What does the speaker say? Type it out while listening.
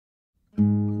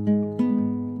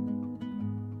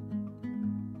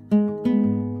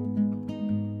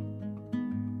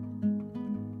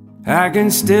I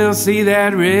can still see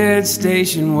that red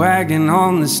station wagon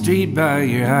on the street by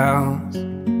your house.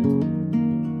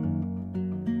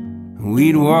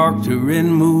 We'd walk to rent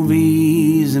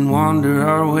movies and wander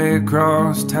our way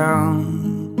across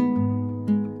town,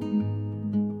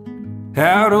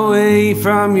 out away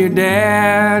from your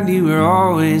dad. You were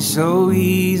always so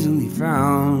easily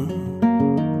found.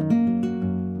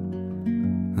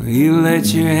 You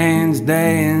let your hands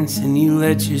dance and you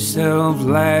let yourself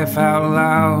laugh out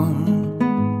loud.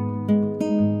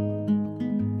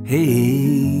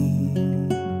 Hey,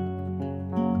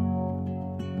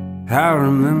 I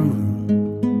remember.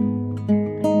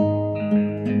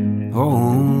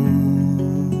 Oh,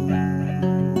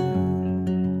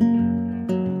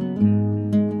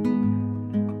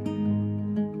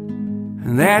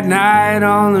 and that night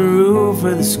on the roof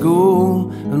of the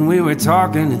school, when we were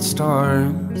talking at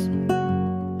stars,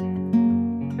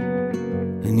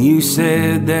 and you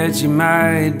said that you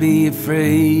might be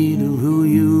afraid of who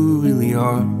you really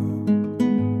are,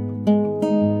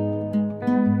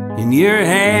 and your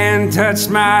hand touched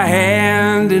my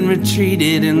hand and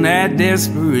retreated in that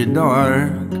desperate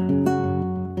dark,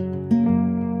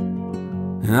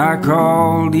 and I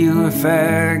called you a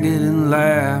faggot and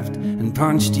laughed and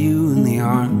punched you in the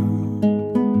arm.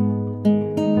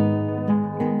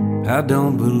 I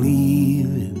don't believe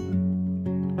it,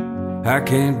 I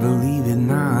can't believe it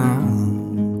now.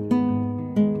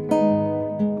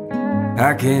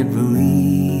 I can't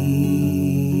believe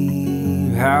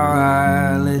how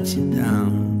I let you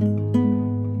down.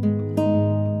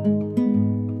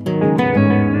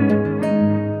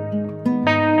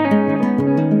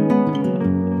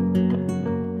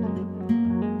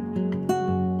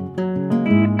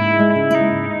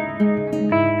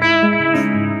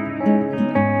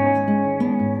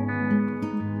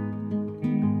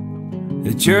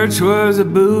 The church was a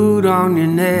boot on your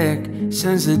neck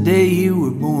since the day you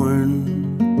were born.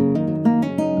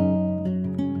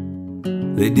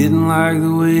 They didn't like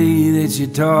the way that you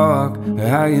talk or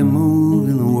how you move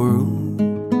in the world,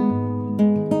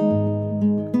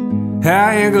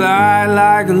 how you glide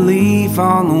like a leaf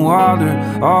on the water,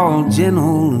 all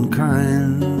gentle and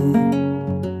kind.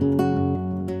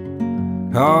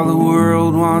 All the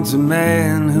world wants a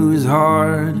man who is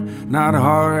hard, not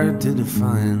hard to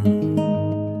define.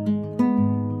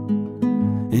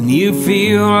 And you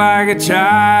feel like a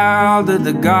child that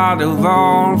the God of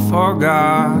all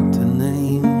forgot to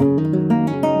name.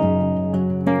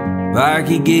 Like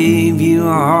he gave you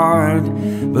a heart,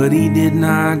 but he did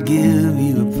not give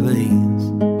you a place.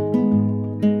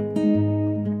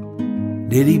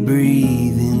 Did he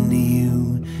breathe into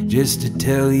you just to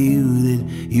tell you that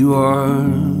you are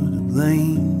to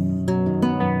blame?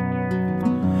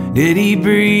 Did he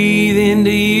breathe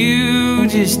into you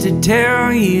just to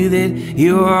tell you that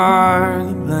you are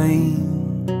to blame?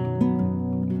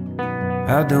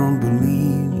 I don't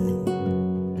believe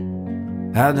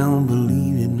it, I don't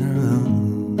believe it now.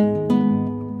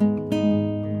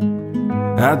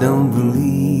 I don't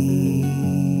believe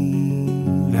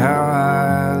how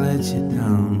I let you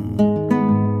down.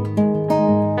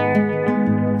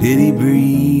 Did he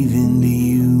breathe into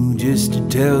you just to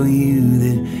tell you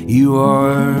that you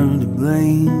are to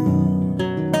blame?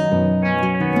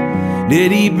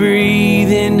 Did he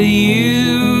breathe into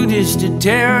you just to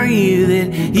tell you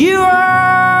that you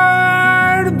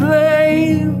are to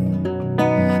blame?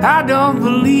 I don't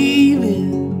believe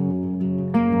it,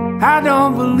 I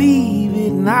don't believe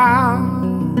it now.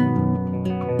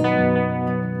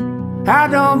 I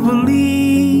don't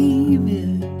believe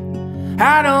it,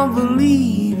 I don't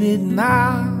believe it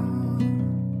now.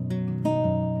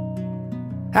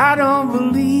 I don't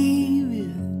believe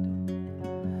it,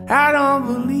 I don't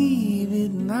believe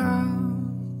it now.